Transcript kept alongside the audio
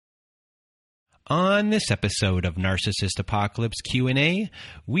On this episode of Narcissist Apocalypse Q&A,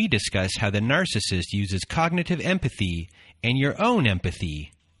 we discuss how the narcissist uses cognitive empathy and your own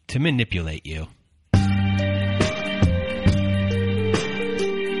empathy to manipulate you.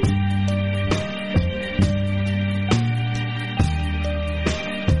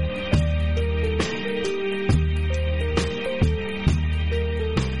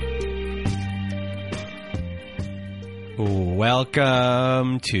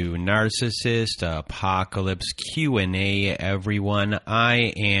 Welcome to Narcissist Apocalypse Q&A, everyone.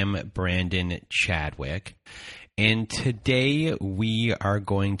 I am Brandon Chadwick, and today we are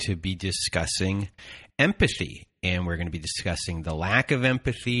going to be discussing empathy, and we're going to be discussing the lack of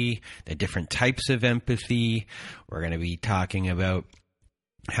empathy, the different types of empathy. We're going to be talking about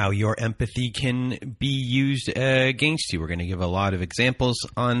how your empathy can be used against you. We're going to give a lot of examples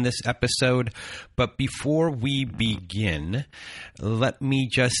on this episode. But before we begin, let me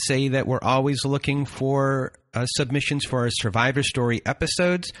just say that we're always looking for submissions for our Survivor Story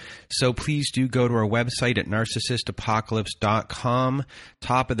episodes. So please do go to our website at narcissistapocalypse.com.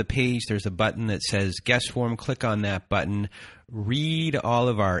 Top of the page, there's a button that says guest form. Click on that button. Read all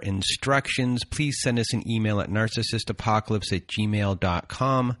of our instructions. Please send us an email at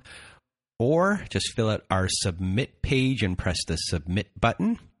narcissistapocalypse@gmail.com, or just fill out our submit page and press the submit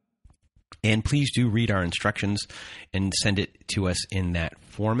button. And please do read our instructions and send it to us in that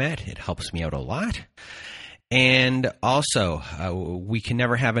format. It helps me out a lot. And also, we can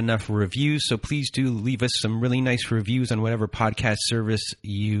never have enough reviews, so please do leave us some really nice reviews on whatever podcast service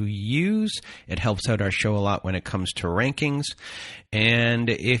you use. It helps out our show a lot when it comes to rankings. And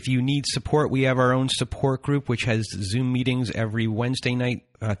if you need support, we have our own support group, which has Zoom meetings every Wednesday night,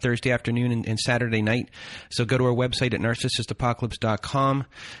 Thursday afternoon, and Saturday night. So go to our website at narcissistapocalypse.com.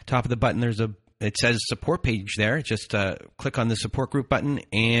 Top of the button, it says support page there. Just click on the support group button,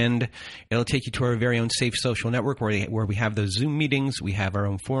 and it'll take you to our very own safe social network where we have those Zoom meetings. We have our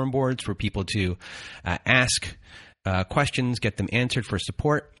own forum boards for people to ask questions, get them answered for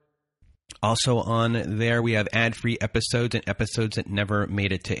support. Also on there, we have ad-free episodes and episodes that never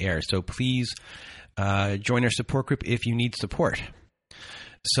made it to air. So please join our support group if you need support.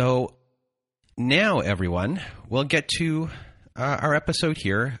 So now, everyone, we'll get to our episode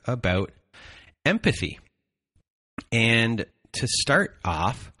here about empathy. And to start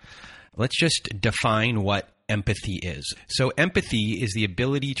off, let's just define what empathy is. So empathy is the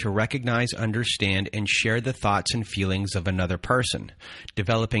ability to recognize, understand, and share the thoughts and feelings of another person.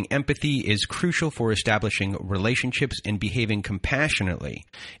 Developing empathy is crucial for establishing relationships and behaving compassionately.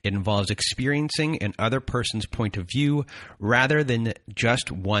 It involves experiencing an other person's point of view rather than just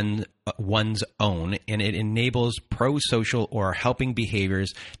one's own, and it enables pro-social or helping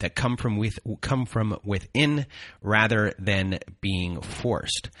behaviors that come from within rather than being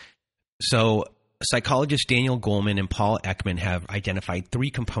forced. So psychologists Daniel Goleman and Paul Ekman have identified three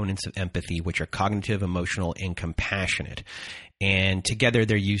components of empathy, which are cognitive, emotional, and compassionate. And together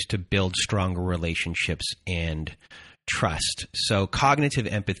they're used to build stronger relationships and trust. So cognitive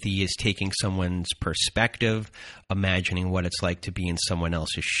empathy is taking someone's perspective, imagining what it's like to be in someone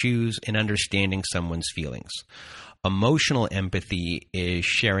else's shoes, and understanding someone's feelings. Emotional empathy is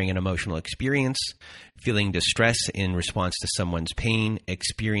sharing an emotional experience, feeling distress in response to someone's pain,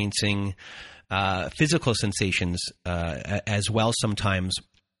 experiencing physical sensations as well sometimes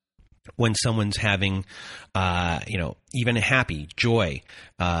when someone's having, even happy, joy,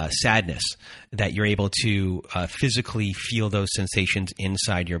 sadness, that you're able to physically feel those sensations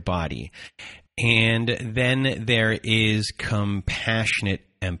inside your body. And then there is compassionate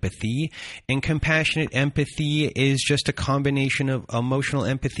empathy, and compassionate empathy is just a combination of emotional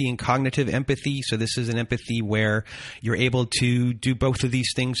empathy and cognitive empathy. So this is an empathy where you're able to do both of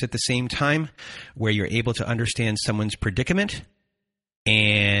these things at the same time, where you're able to understand someone's predicament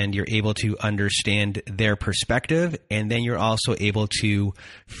and you're able to understand their perspective, and then you're also able to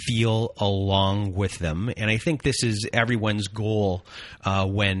feel along with them. And I think this is everyone's goal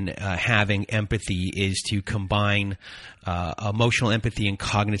when having empathy, is to combine emotional empathy and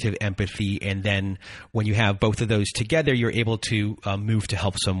cognitive empathy, and then when you have both of those together, you're able to move to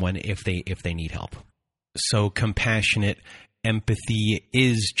help someone if they need help. So compassionate empathy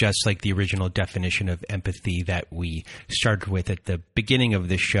is just like the original definition of empathy that we started with at the beginning of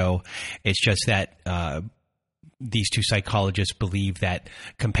this show. It's just that these two psychologists believe that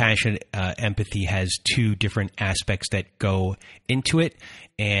compassionate empathy has two different aspects that go into it,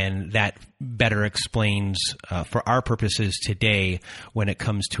 and that better explains, for our purposes today, when it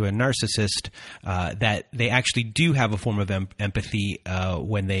comes to a narcissist, that they actually do have a form of empathy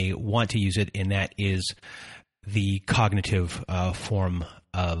when they want to use it, and that is the cognitive form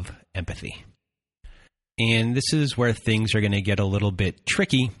of empathy. And this is where things are going to get a little bit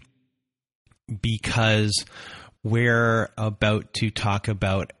tricky, because we're about to talk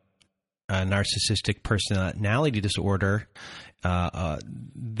about a narcissistic personality disorder.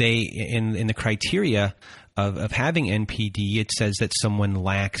 They in the criteria of having NPD, it says that someone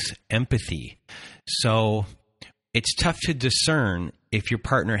lacks empathy. So it's tough to discern if your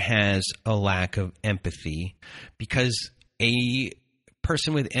partner has a lack of empathy, because a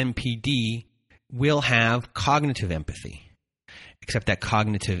person with NPD will have cognitive empathy, except that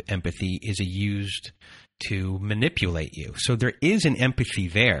cognitive empathy is used to manipulate you. So there is an empathy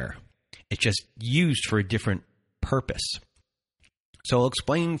there. It's just used for a different purpose. So I'll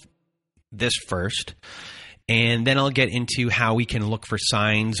explain this first, and then I'll get into how we can look for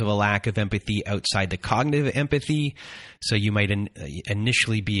signs of a lack of empathy outside the cognitive empathy. So you might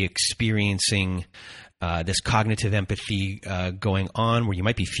initially be experiencing this cognitive empathy going on, where you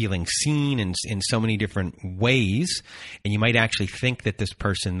might be feeling seen in so many different ways, and you might actually think that this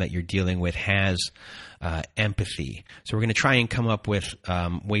person that you're dealing with has empathy. So we're going to try and come up with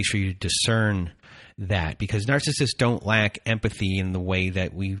ways for you to discern that, because narcissists don't lack empathy in the way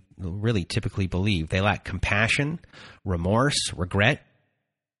that we really typically believe. They lack compassion, remorse, regret.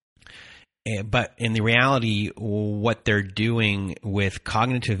 But in the reality, what they're doing with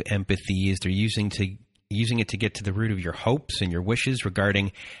cognitive empathy is they're using it to get to the root of your hopes and your wishes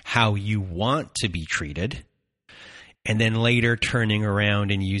regarding how you want to be treated, and then later turning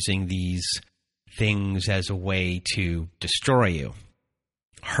around and using these things as a way to destroy you,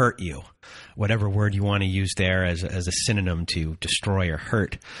 hurt you, whatever word you want to use there as a synonym to destroy or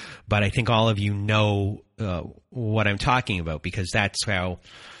hurt. But I think all of you know what I'm talking about, because that's how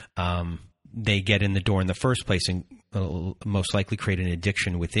they get in the door in the first place and most likely create an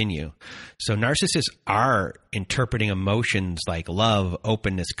addiction within you. So narcissists are interpreting emotions like love,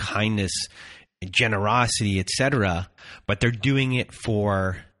 openness, kindness, generosity, etc., but they're doing it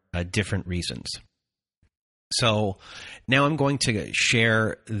for different reasons. So now I'm going to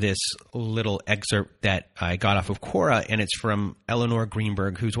share this little excerpt that I got off of Quora, and it's from Eleanor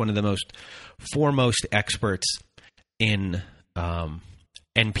Greenberg, who's one of the most foremost experts in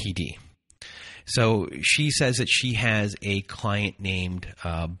NPD. So she says that she has a client named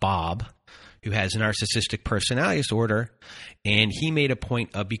Bob, who has a narcissistic personality disorder, and he made a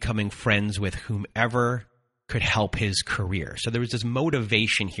point of becoming friends with whomever could help his career. So there was this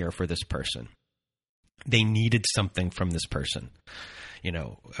motivation here for this person. They needed something from this person,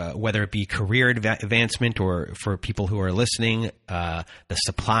 whether it be career advancement, or for people who are listening, the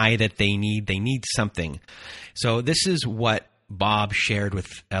supply that they need something. So this is what Bob shared with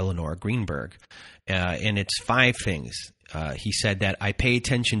Eleanor Greenberg, and it's 5 things. He said that I pay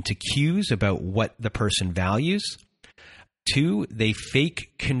attention to cues about what the person values. 2, they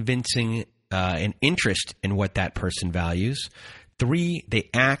fake convincing an interest in what that person values. 3, they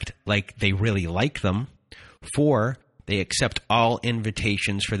act like they really like them. 4, they accept all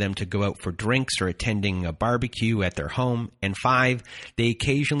invitations for them to go out for drinks or attending a barbecue at their home. And 5, they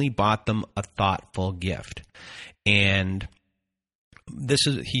occasionally bought them a thoughtful gift. And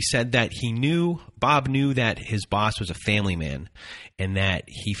he said that Bob knew that his boss was a family man, and that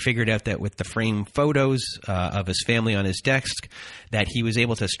he figured out that with the framed photos of his family on his desk, that he was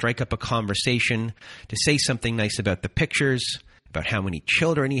able to strike up a conversation to say something nice about the pictures, about how many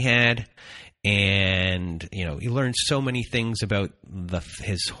children he had. And, he learned so many things about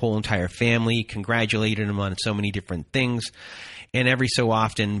his whole entire family, congratulated him on so many different things. And every so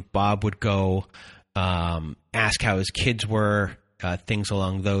often, Bob would go ask how his kids were, things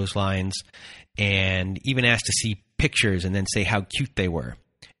along those lines, and even ask to see pictures and then say how cute they were.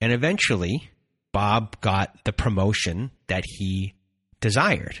 And eventually, Bob got the promotion that he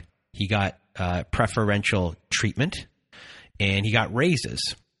desired. He got preferential treatment, and he got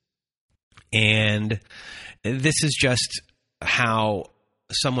raises. And this is just how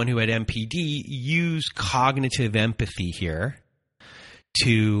someone who had NPD used cognitive empathy here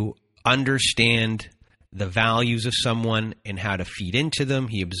to understand the values of someone and how to feed into them.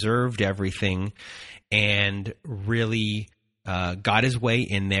 He observed everything and really got his way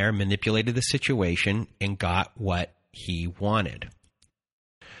in there, manipulated the situation, and got what he wanted.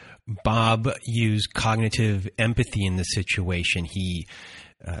 Bob used cognitive empathy in the situation. He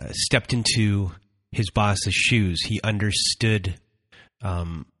stepped into his boss's shoes. He understood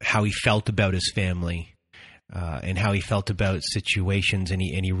how he felt about his family and how he felt about situations, and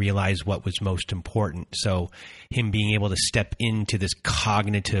he realized what was most important. So him being able to step into this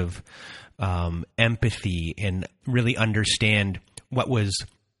cognitive empathy and really understand what was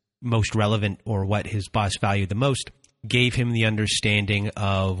most relevant or what his boss valued the most gave him the understanding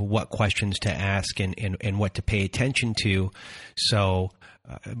of what questions to ask and what to pay attention to. So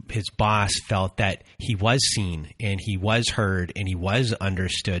his boss felt that he was seen and he was heard and he was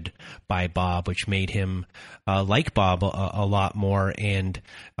understood by Bob, which made him like Bob a lot more. And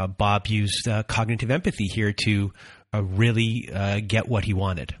Bob used cognitive empathy here to really get what he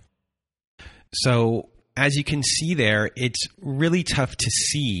wanted. So as you can see there, it's really tough to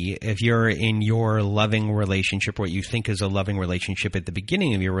see if you're in your loving relationship, what you think is a loving relationship at the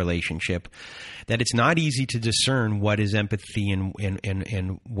beginning of your relationship, that it's not easy to discern what is empathy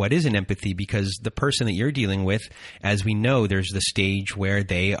and what isn't empathy, because the person that you're dealing with, as we know, there's the stage where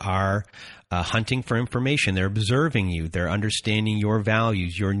they are hunting for information. They're observing you. They're understanding your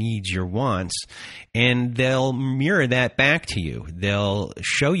values, your needs, your wants, and they'll mirror that back to you. They'll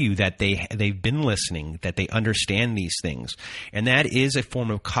show you that they've been listening, that they understand these things. And that is a form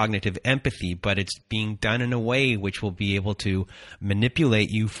of cognitive empathy, but it's being done in a way which will be able to manipulate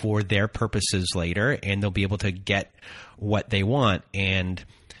you for their purposes later, and they'll be able to get what they want. And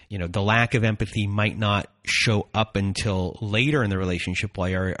the lack of empathy might not show up until later in the relationship while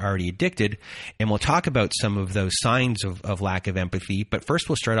you're already addicted. And we'll talk about some of those signs of lack of empathy. But first,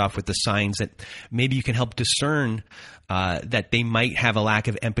 we'll start off with the signs that maybe you can help discern that they might have a lack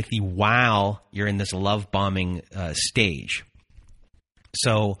of empathy while you're in this love bombing stage.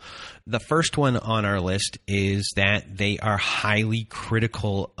 So the first one on our list is that they are highly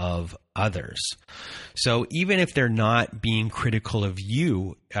critical of others. So even if they're not being critical of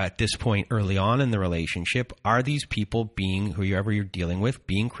you at this point early on in the relationship, are these people whoever you're dealing with,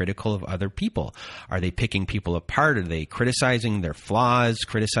 being critical of other people? Are they picking people apart? Are they criticizing their flaws,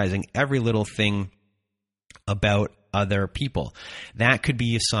 criticizing every little thing about other people? That could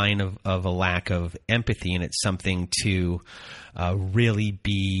be a sign of a lack of empathy, and it's something to really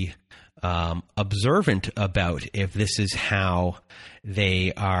be observant about if this is how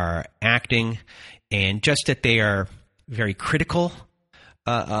they are acting, and just that they are very critical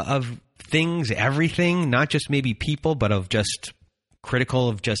of things, everything, not just maybe people, but of just critical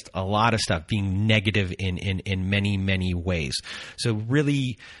of just a lot of stuff, being negative in many, many ways. So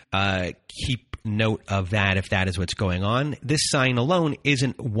really keep note of that if that is what's going on. This sign alone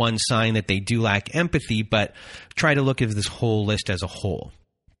isn't one sign that they do lack empathy, but try to look at this whole list as a whole.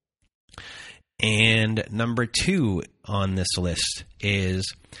 And number 2 on this list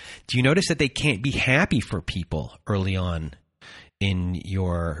is, do you notice that they can't be happy for people early on in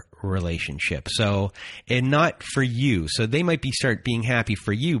your relationship? So, and not for you. So they might start being happy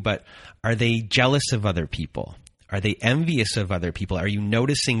for you, but are they jealous of other people? Are they envious of other people? Are you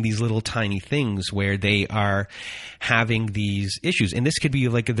noticing these little tiny things where they are having these issues? And this could be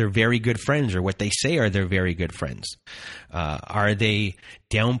like they're very good friends, or what they say are their very good friends. Are they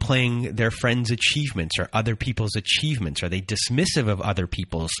downplaying their friends' achievements or other people's achievements? Are they dismissive of other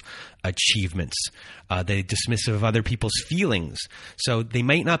people's achievements? Are they dismissive of other people's feelings? So they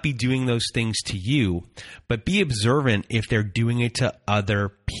might not be doing those things to you, but be observant if they're doing it to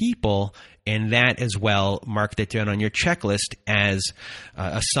other people. And that as well, mark that down on your checklist as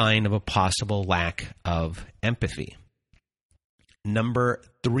a sign of a possible lack of empathy. Number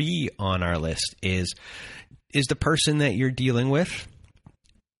 3 on our list is the person that you're dealing with,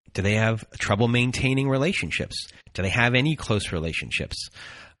 do they have trouble maintaining relationships? Do they have any close relationships?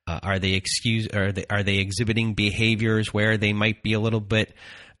 Are they exhibiting behaviors where they might be a little bit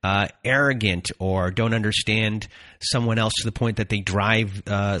arrogant or don't understand someone else to the point that they drive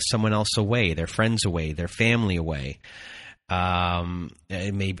someone else away, their friends away, their family away? Are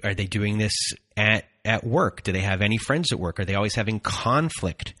they doing this at work? Do they have any friends at work? Are they always having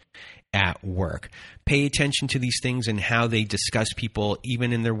conflict at work? Pay attention to these things and how they discuss people,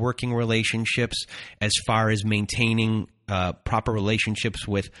 even in their working relationships, as far as maintaining proper relationships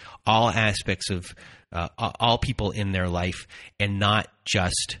with all aspects of all people in their life, and not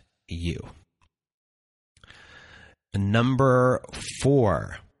just you. Number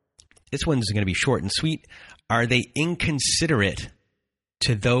 4. This one's going to be short and sweet. Are they inconsiderate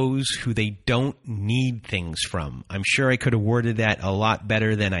to those who they don't need things from? I'm sure I could have worded that a lot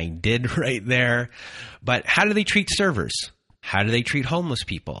better than I did right there. But how do they treat servers? How do they treat homeless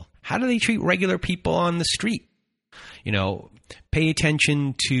people? How do they treat regular people on the street? Pay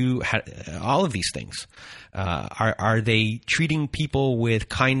attention to all of these things. Are they treating people with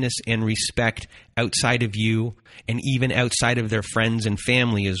kindness and respect outside of you, and even outside of their friends and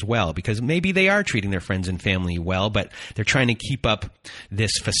family as well? Because maybe they are treating their friends and family well, but they're trying to keep up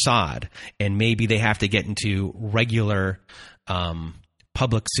this facade, and maybe they have to get into regular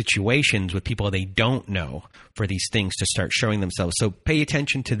public situations with people they don't know for these things to start showing themselves. So pay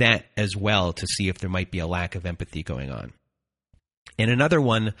attention to that as well to see if there might be a lack of empathy going on. And another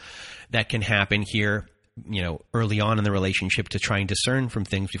one that can happen here, early on in the relationship to try and discern from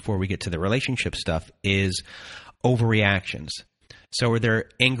things before we get to the relationship stuff is overreactions. So are there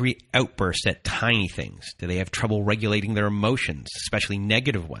angry outbursts at tiny things? Do they have trouble regulating their emotions, especially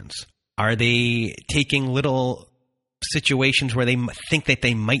negative ones? Are they taking little situations where they think that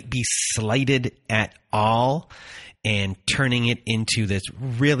they might be slighted at all and turning it into this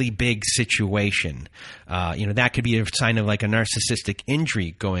really big situation? That could be a sign of like a narcissistic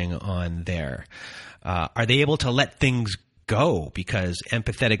injury going on there. Are they able to let things go? Because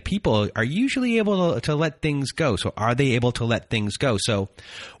empathetic people are usually able to let things go. So are they able to let things go? So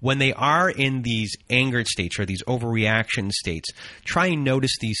when they are in these angered states or these overreaction states, try and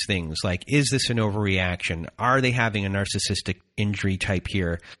notice these things like, is this an overreaction? Are they having a narcissistic injury type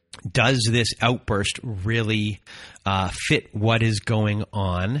here? Does this outburst really fit what is going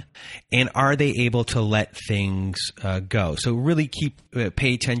on? And are they able to let things go? So really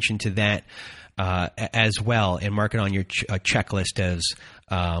pay attention to that as well, and mark it on your checklist as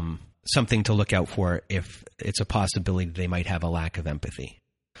something to look out for if it's a possibility they might have a lack of empathy.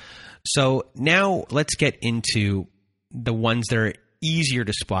 So now let's get into the ones that are easier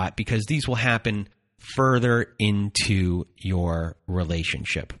to spot, because these will happen further into your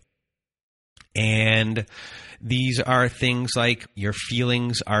relationship. And these are things like your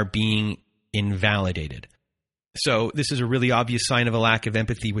feelings are being invalidated. So this is a really obvious sign of a lack of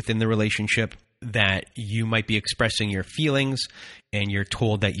empathy within the relationship, that you might be expressing your feelings and you're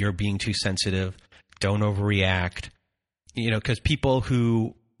told that you're being too sensitive, don't overreact. Because people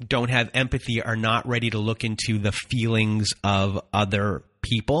who don't have empathy are not ready to look into the feelings of other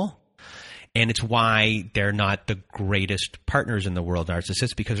people. And it's why they're not the greatest partners in the world,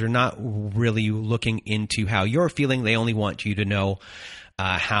 narcissists, because they're not really looking into how you're feeling. They only want you to know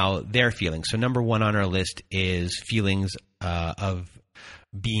how they're feeling. So number one on our list is feelings of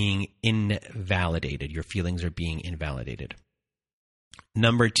being invalidated. Your feelings are being invalidated.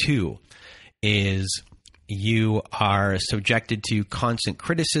 Number two is you are subjected to constant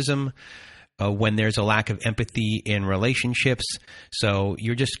criticism when there's a lack of empathy in relationships. So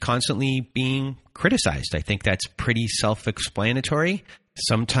you're just constantly being criticized. I think that's pretty self-explanatory.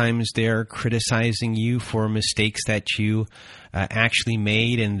 Sometimes they're criticizing you for mistakes that you actually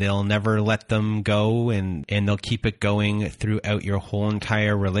made, and they'll never let them go, and they'll keep it going throughout your whole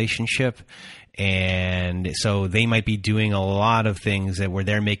entire relationship. And so they might be doing a lot of things where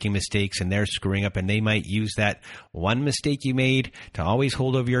they're making mistakes and they're screwing up, and they might use that one mistake you made to always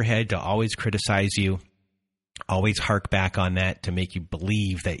hold over your head, to always criticize you, always hark back on that to make you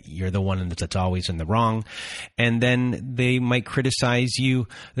believe that you're the one that's always in the wrong. And then they might criticize you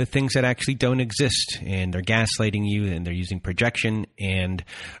the things that actually don't exist, and they're gaslighting you, and they're using projection. And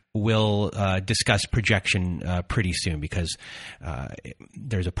we'll discuss projection pretty soon, because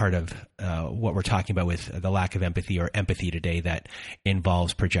there's a part of what we're talking about with the lack of empathy or empathy today that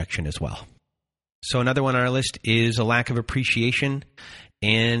involves projection as well. So another one on our list is a lack of appreciation.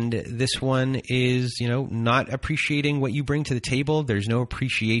 And this one is, not appreciating what you bring to the table. There's no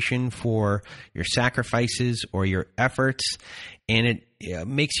appreciation for your sacrifices or your efforts. And it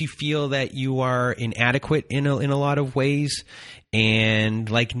makes you feel that you are inadequate in a lot of ways. And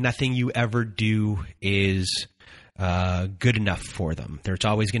like nothing you ever do is good enough for them. There's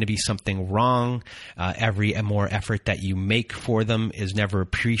always going to be something wrong. Every more effort that you make for them is never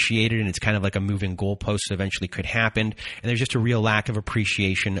appreciated, and it's kind of like a moving goalpost that eventually could happen. And there's just a real lack of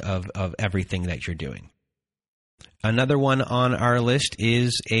appreciation of everything that you're doing. Another one on our list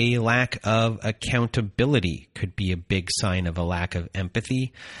is a lack of accountability. Could be a big sign of a lack of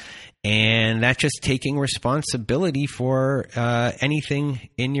empathy. And that's just taking responsibility for anything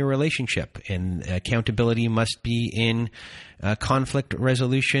in your relationship. And accountability must be in conflict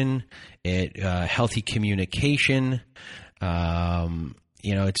resolution, healthy communication.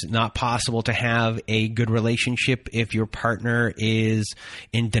 It's not possible to have a good relationship if your partner is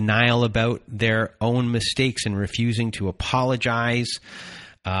in denial about their own mistakes and refusing to apologize.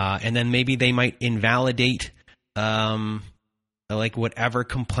 And then maybe they might invalidate like whatever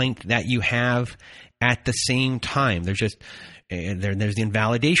complaint that you have at the same time. There's just there's the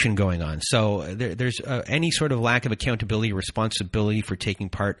invalidation going on. So there's any sort of lack of accountability, responsibility for taking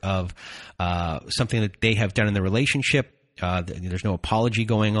part of something that they have done in the relationship. There's no apology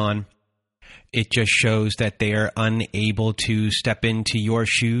going on. It just shows that they are unable to step into your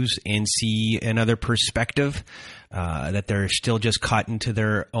shoes and see another perspective, that they're still just caught into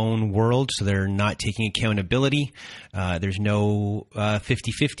their own world, so they're not taking accountability. There's no 50-50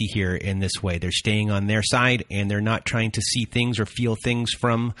 here in this way. They're staying on their side, and they're not trying to see things or feel things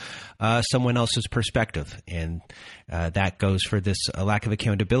from someone else's perspective. And that goes for this lack of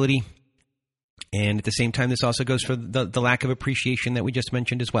accountability. And at the same time, this also goes for the lack of appreciation that we just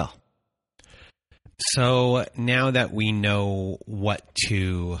mentioned as well. So now that we know what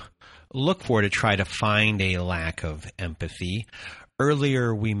to look for to try to find a lack of empathy,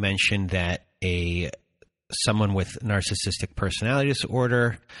 earlier we mentioned that someone with narcissistic personality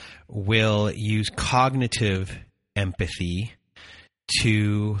disorder will use cognitive empathy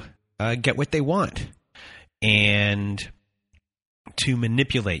to get what they want and to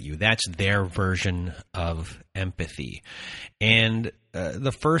manipulate you. That's their version of empathy. And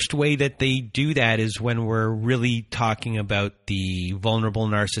the first way that they do that is when we're really talking about the vulnerable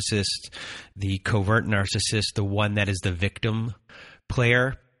narcissist, the covert narcissist, the one that is the victim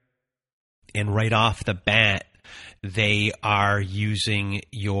player. And right off the bat, they are using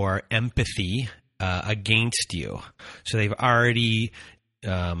your empathy against you. So they've already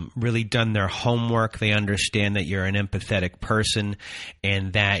really done their homework. They understand that you're an empathetic person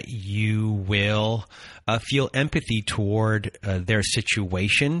and that you will feel empathy toward their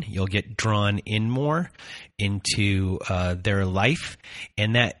situation. You'll get drawn in more into their life,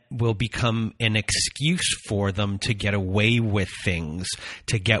 and that will become an excuse for them to get away with things,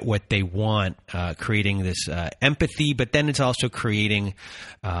 to get what they want, creating this empathy, but then it's also creating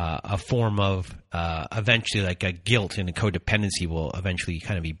a form of eventually like a guilt, and a codependency will eventually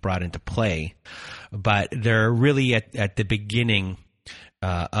kind of be brought into play. But they're really at the beginning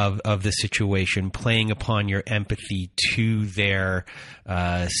of the situation, playing upon your empathy to their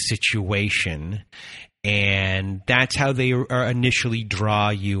situation. And that's how they are initially draw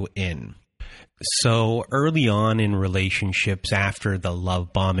you in. So early on in relationships, after the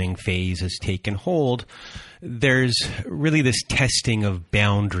love bombing phase has taken hold, there's really this testing of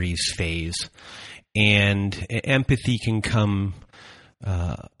boundaries phase. And empathy can come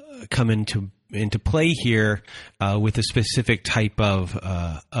into play here with a specific type of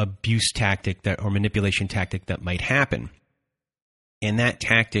abuse tactic or manipulation tactic that might happen. And that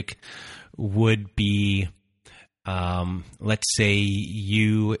tactic would be, let's say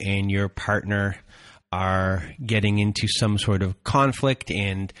you and your partner are getting into some sort of conflict,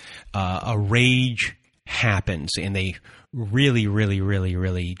 and a rage happens, and they really, really, really,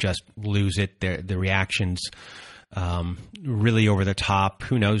 really just lose it. The reactions really over the top.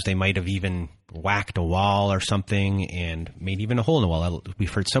 Who knows? They might have even whacked a wall or something and made even a hole in the wall.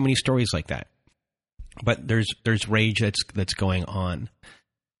 We've heard so many stories like that. But there's rage that's going on.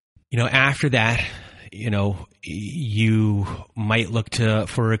 After that, you might look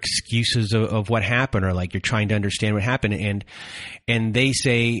for excuses of what happened, or like you're trying to understand what happened, and they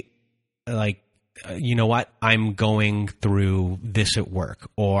say, like, you know what, I'm going through this at work,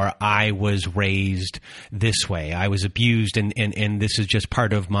 or I was raised this way, I was abused, and this is just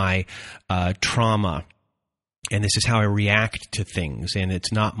part of my trauma. And this is how I react to things, and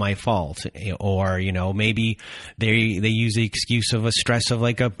it's not my fault. Or, maybe they use the excuse of a stress of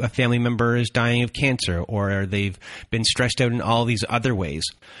like a family member is dying of cancer, or they've been stressed out in all these other ways.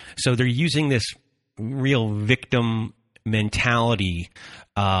 So they're using this real victim mentality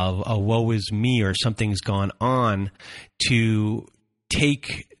of a woe is me, or something's gone on, to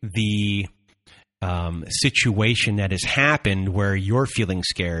take the situation that has happened where you're feeling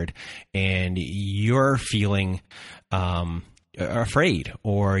scared and you're feeling afraid,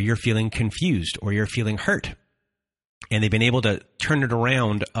 or you're feeling confused, or you're feeling hurt. And they've been able to turn it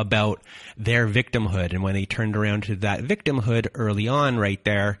around about their victimhood. And when they turned around to that victimhood early on right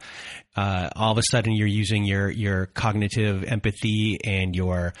there, all of a sudden you're using your cognitive empathy and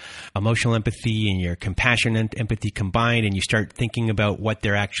your emotional empathy and your compassion and empathy combined, and you start thinking about what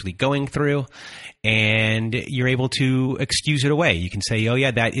they're actually going through, and you're able to excuse it away. You can say, oh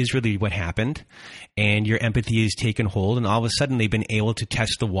yeah, that is really what happened, and your empathy is taken hold, and all of a sudden they've been able to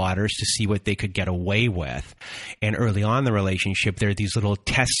test the waters to see what they could get away with. And early on in the relationship, there are these little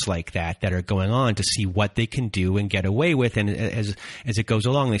tests like that are going on to see what they can do and get away with, and as it goes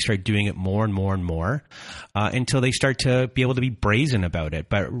along, they start doing it more and more and more until they start to be able to be brazen about it.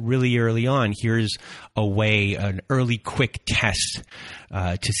 But really early on, here's a way, an early quick test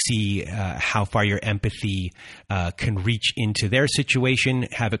to see how far your empathy can reach into their situation,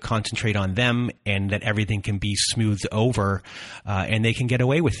 have it concentrate on them, and that everything can be smoothed over and they can get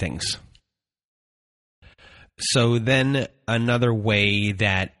away with things. So then another way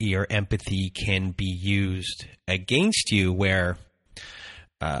that your empathy can be used against you, where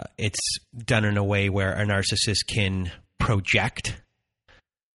it's done in a way where a narcissist can project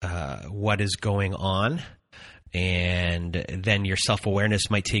what is going on, and then your self-awareness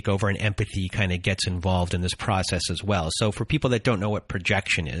might take over and empathy kind of gets involved in this process as well. So for people that don't know what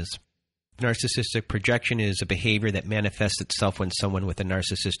projection is, narcissistic projection is a behavior that manifests itself when someone with a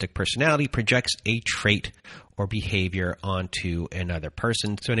narcissistic personality projects a trait or behavior onto another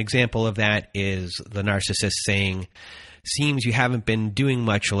person. So an example of that is the narcissist saying, "Seems you haven't been doing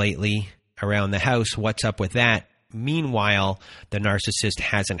much lately around the house. What's up with that?" Meanwhile, the narcissist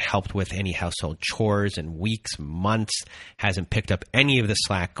hasn't helped with any household chores in weeks, months, hasn't picked up any of the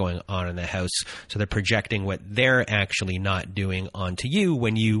slack going on in the house. So they're projecting what they're actually not doing onto you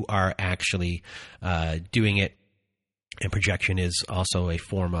when you are actually doing it. And projection is also a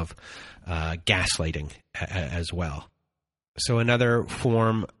form of gaslighting as well. So another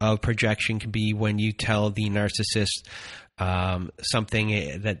form of projection can be when you tell the narcissist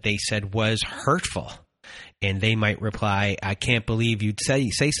something that they said was hurtful. And they might reply, "I can't believe you'd say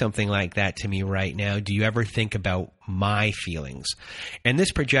something like that to me right now. Do you ever think about my feelings?" And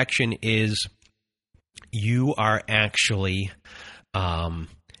this projection is you are actually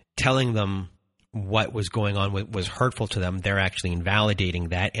telling them what was going on, what was hurtful to them. They're actually invalidating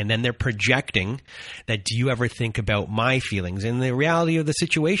that. And then they're projecting that, "Do you ever think about my feelings?" And the reality of the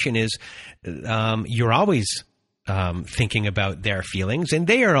situation is you're always thinking about their feelings, and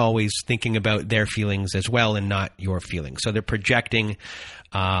they are always thinking about their feelings as well and not your feelings. So they're projecting,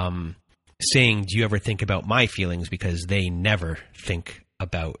 saying, "Do you ever think about my feelings?" because they never think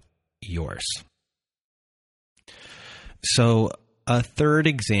about yours. So a third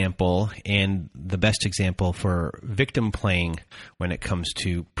example, and the best example for victim playing when it comes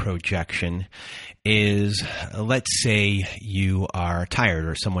to projection, is let's say you are tired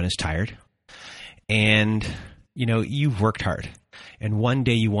or someone is tired, and you've worked hard, and one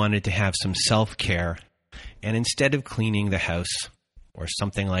day you wanted to have some self-care, and instead of cleaning the house or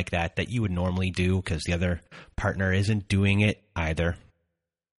something like that you would normally do because the other partner isn't doing it either,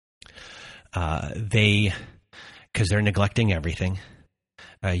 because they're neglecting everything,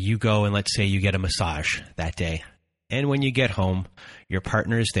 you go and let's say you get a massage that day, and when you get home, your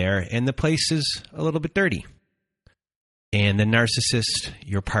partner is there, and the place is a little bit dirty. And the narcissist,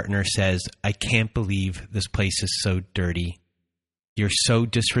 your partner, says, "I can't believe this place is so dirty. You're so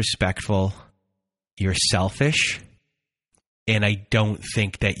disrespectful. You're selfish. And I don't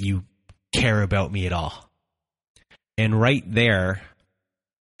think that you care about me at all." And right there,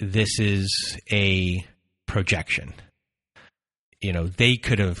 this is a projection. They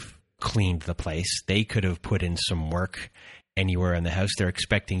could have cleaned the place. They could have put in some work anywhere in the house. They're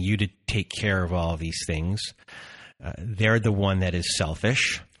expecting you to take care of all of these things. They're the one that is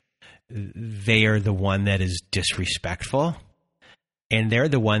selfish. They are the one that is disrespectful. And they're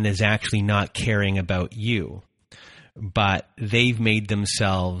the one that's actually not caring about you. But they've made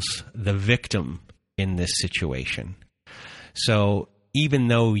themselves the victim in this situation. So even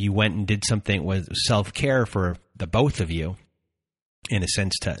though you went and did something with self-care for the both of you, in a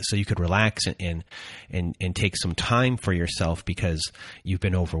sense, so you could relax and take some time for yourself because you've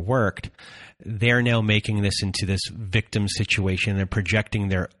been overworked, they're now making this into this victim situation. They're projecting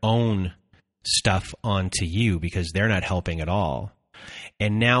their own stuff onto you because they're not helping at all.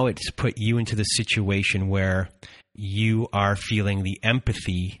 And now it's put you into the situation where you are feeling the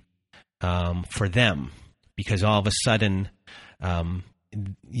empathy for them, because all of a sudden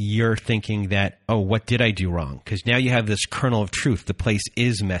you're thinking that, "Oh, what did I do wrong?" Because now you have this kernel of truth. The place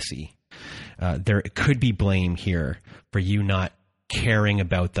is messy. There could be blame here for you not caring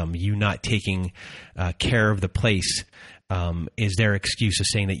about them, you not taking care of the place. Is their excuse of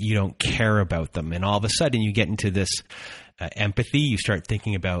saying that you don't care about them. And all of a sudden you get into this empathy. You start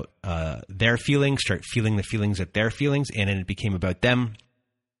thinking about their feelings, start feeling the feelings of their feelings, and then it became about them.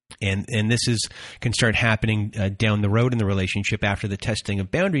 And this can start happening down the road in the relationship after the testing of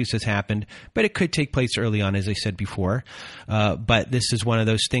boundaries has happened, but it could take place early on, as I said before. But this is one of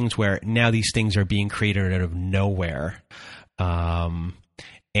those things where now these things are being created out of nowhere.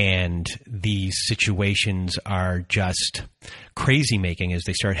 And these situations are just crazy making as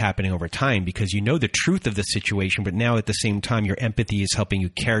they start happening over time, because you know the truth of the situation, but now at the same time your empathy is helping you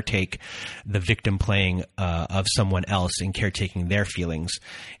caretake the victim playing of someone else and caretaking their feelings.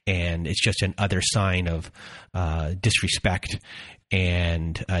 And it's just another sign of disrespect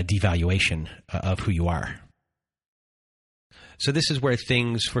and devaluation of who you are. So this is where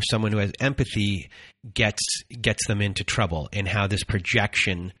things for someone who has empathy gets them into trouble, and how this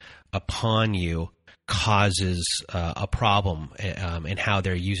projection upon you causes a problem, and how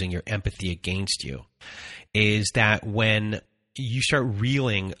they're using your empathy against you, is that when you start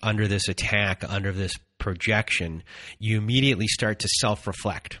reeling under this attack, under this projection, you immediately start to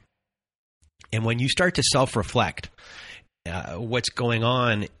self-reflect. And when you start to self-reflect, what's going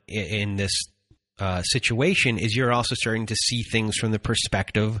on in this situation is you're also starting to see things from the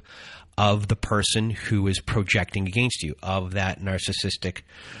perspective of the person who is projecting against you, of that narcissistic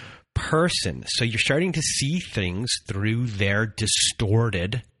person. So you're starting to see things through their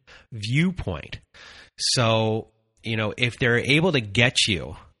distorted viewpoint. So, if they're able to get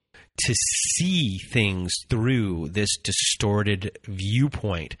you to see things through this distorted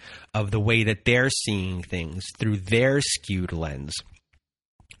viewpoint of the way that they're seeing things through their skewed lens,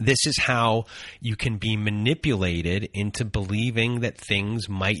 this is how you can be manipulated into believing that things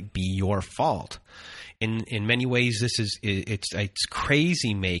might be your fault. In many ways, it's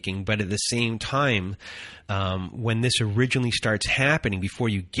crazy making, but at the same time, when this originally starts happening, before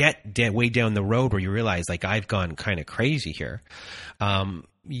you get way down the road where you realize, like, I've gone kind of crazy here,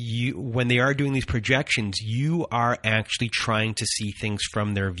 when they are doing these projections, you are actually trying to see things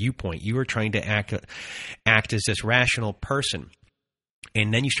from their viewpoint. You are trying to act as this rational person.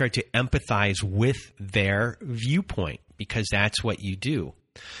 And then you start to empathize with their viewpoint, because that's what you do.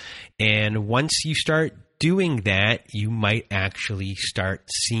 And once you start doing that, you might actually start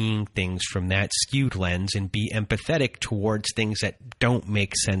seeing things from that skewed lens and be empathetic towards things that don't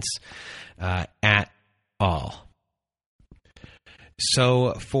make sense at all.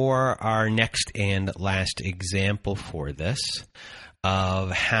 So for our next and last example for this, of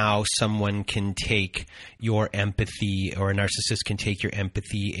how someone can take your empathy, or a narcissist can take your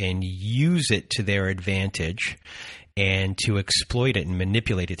empathy and use it to their advantage and to exploit it and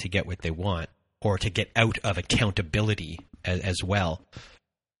manipulate it to get what they want, or to get out of accountability as well.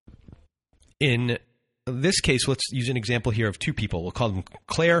 In this case, let's use an example here of two people. We'll call them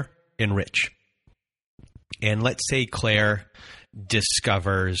Claire and Rich. And let's say Claire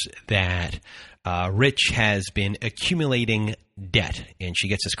discovers that Rich has been accumulating debt, and she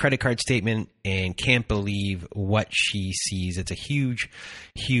gets this credit card statement and can't believe what she sees. It's a huge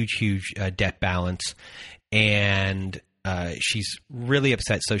debt balance, and she's really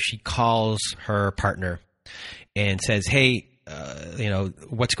upset. So she calls her partner and says, hey,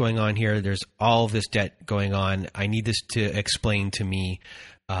 what's going on here? There's all this debt going on. I need this to explain to me.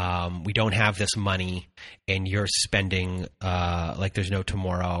 We don't have this money, and you're spending like there's no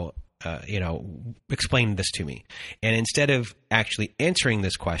tomorrow. Explain this to me. And instead of actually answering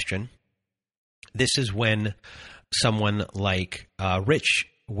this question, this is when someone like Rich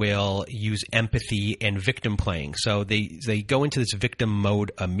will use empathy and victim playing. So they go into this victim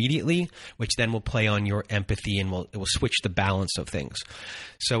mode immediately, which then will play on your empathy, and it will switch the balance of things.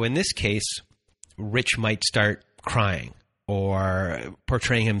 So in this case, Rich might start crying, or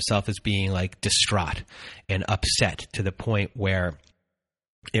portraying himself as being like distraught and upset to the point where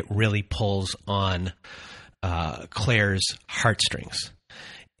it really pulls on Claire's heartstrings.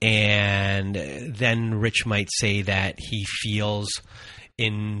 And then Rich might say that he feels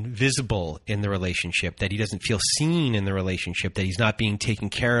invisible in the relationship, that he doesn't feel seen in the relationship, that he's not being taken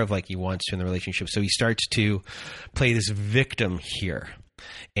care of like he wants to in the relationship. So he starts to play this victim here.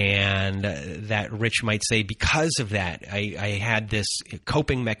 And that Rich might say, because of that, I had this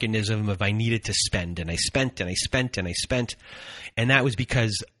coping mechanism of I needed to spend, and I spent, and I spent, and I spent. And that was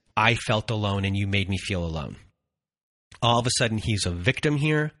because I felt alone and you made me feel alone. All of a sudden, he's a victim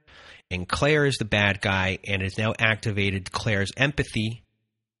here, and Claire is the bad guy, and has now activated Claire's empathy.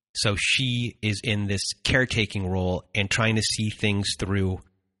 So she is in this caretaking role and trying to see things through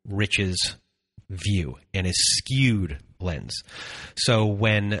Rich's view and his skewed lens. So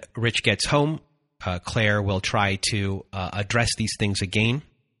when Rich gets home, Claire will try to address these things again.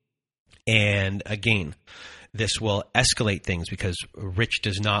 And again, this will escalate things because Rich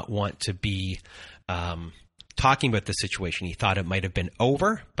does not want to be talking about the situation. He thought it might have been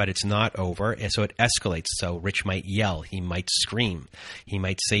over, but it's not over. And so it escalates. So Rich might yell. He might scream. He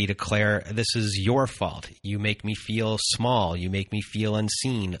might say to Claire, this is your fault. You make me feel small. You make me feel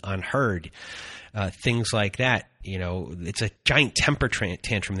unseen, unheard. Things like that. It's a giant temper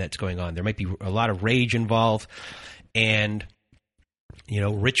tantrum that's going on. There might be a lot of rage involved. And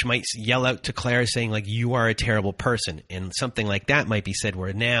Rich might yell out to Claire saying, like, you are a terrible person. And something like that might be said,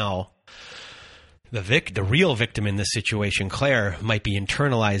 where now the real victim in this situation, Claire, might be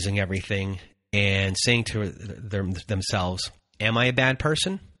internalizing everything and saying to themselves, am I a bad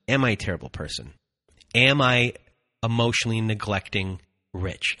person? Am I a terrible person? Am I emotionally neglecting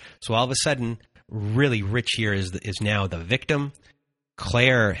Rich? So all of a sudden, really, Rich here is now the victim,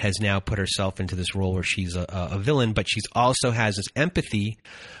 Claire has now put herself into this role where she's a villain, but she's also has this empathy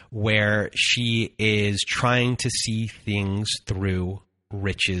where she is trying to see things through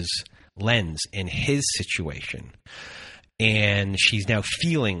Rich's lens in his situation. And she's now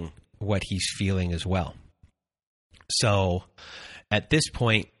feeling what he's feeling as well. So at this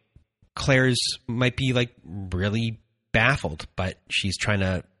point, Claire's might be like really baffled, but she's trying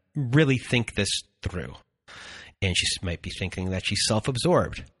to really think this through. And she might be thinking that she's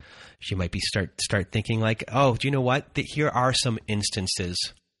self-absorbed. She might be start thinking like, oh, do you know what? Here are some instances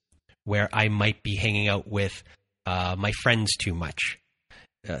where I might be hanging out with my friends too much.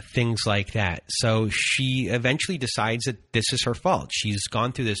 Things like that. So she eventually decides that this is her fault. She's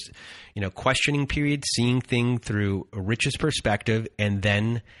gone through this, questioning period, seeing things through Rich's perspective, and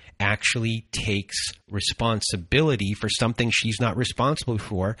then actually takes responsibility for something she's not responsible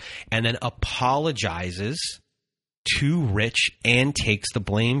for, and then apologizes to Rich and takes the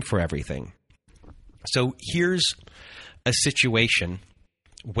blame for everything. So here's a situation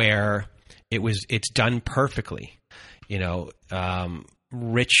where it's done perfectly.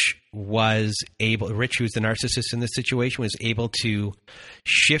 Rich, who's the narcissist in this situation, was able to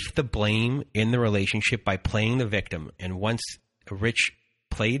shift the blame in the relationship by playing the victim. And once Rich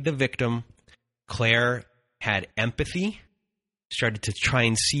played the victim, Claire had empathy, started to try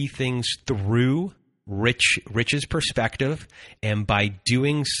and see things through Rich's perspective, and by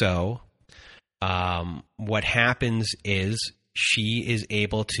doing so, what happens is she is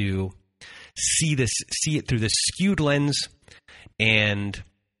able to see it through this skewed lens, and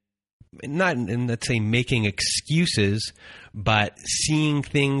not in, let's say, making excuses, but seeing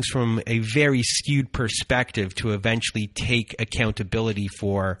things from a very skewed perspective to eventually take accountability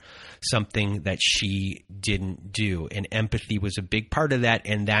for something that she didn't do. And empathy was a big part of that,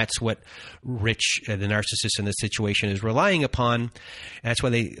 and that's what Rich, the narcissist in this situation, is relying upon. And that's why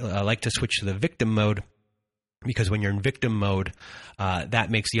they like to switch to the victim mode, because when you're in victim mode, that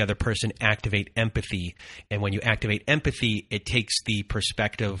makes the other person activate empathy. And when you activate empathy, it takes the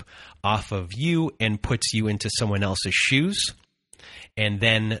perspective off of you and puts you into someone else's shoes. And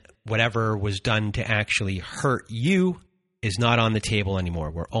then whatever was done to actually hurt you is not on the table anymore.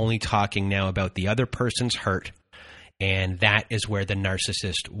 We're only talking now about the other person's hurt. And that is where the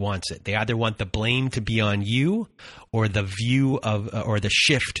narcissist wants it. They either want the blame to be on you, or the view of, or the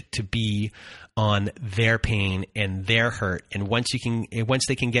shift to be on their pain and their hurt. And once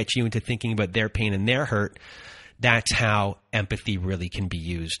they can get you into thinking about their pain and their hurt, that's how empathy really can be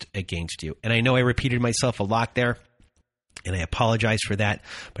used against you. And I know I repeated myself a lot there, and I apologize for that,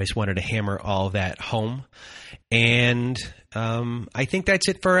 but I just wanted to hammer all of that home. And I think that's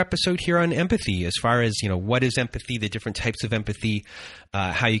it for our episode here on empathy. As far as, what is empathy, the different types of empathy,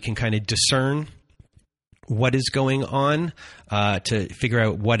 how you can kind of discern what is going on, to figure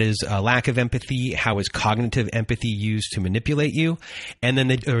out what is a lack of empathy, how is cognitive empathy used to manipulate you, and then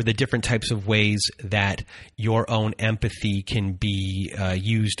the different types of ways that your own empathy can be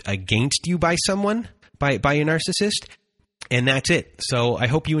used against you by someone, by a narcissist. And that's it. So I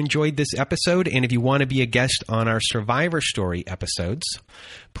hope you enjoyed this episode. And if you want to be a guest on our Survivor Story episodes,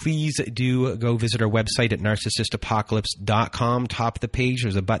 please do go visit our website at narcissistapocalypse.com. Top of the page,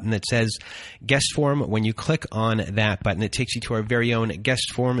 there's a button that says guest form. When you click on that button, it takes you to our very own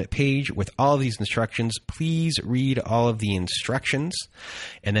guest form page with all of these instructions. Please read all of the instructions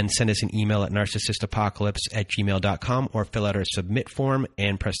and then send us an email at narcissistapocalypse@gmail.com, or fill out our submit form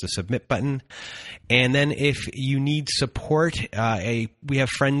and press the submit button. And then if you need support, we have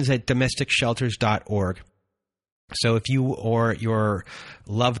friends at domesticshelters.org. So if you or your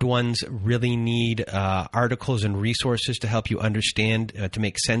loved ones really need articles and resources to help you understand, to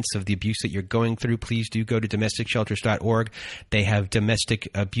make sense of the abuse that you're going through, please do go to domesticshelters.org. They have domestic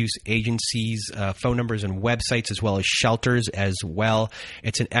abuse agencies, phone numbers and websites, as well as shelters as well.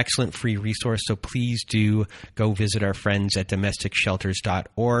 It's an excellent free resource, so please do go visit our friends at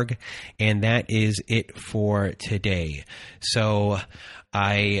domesticshelters.org. And that is it for today. So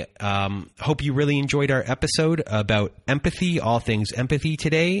I hope you really enjoyed our episode about empathy, all things empathy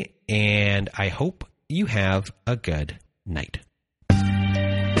today, and I hope you have a good night.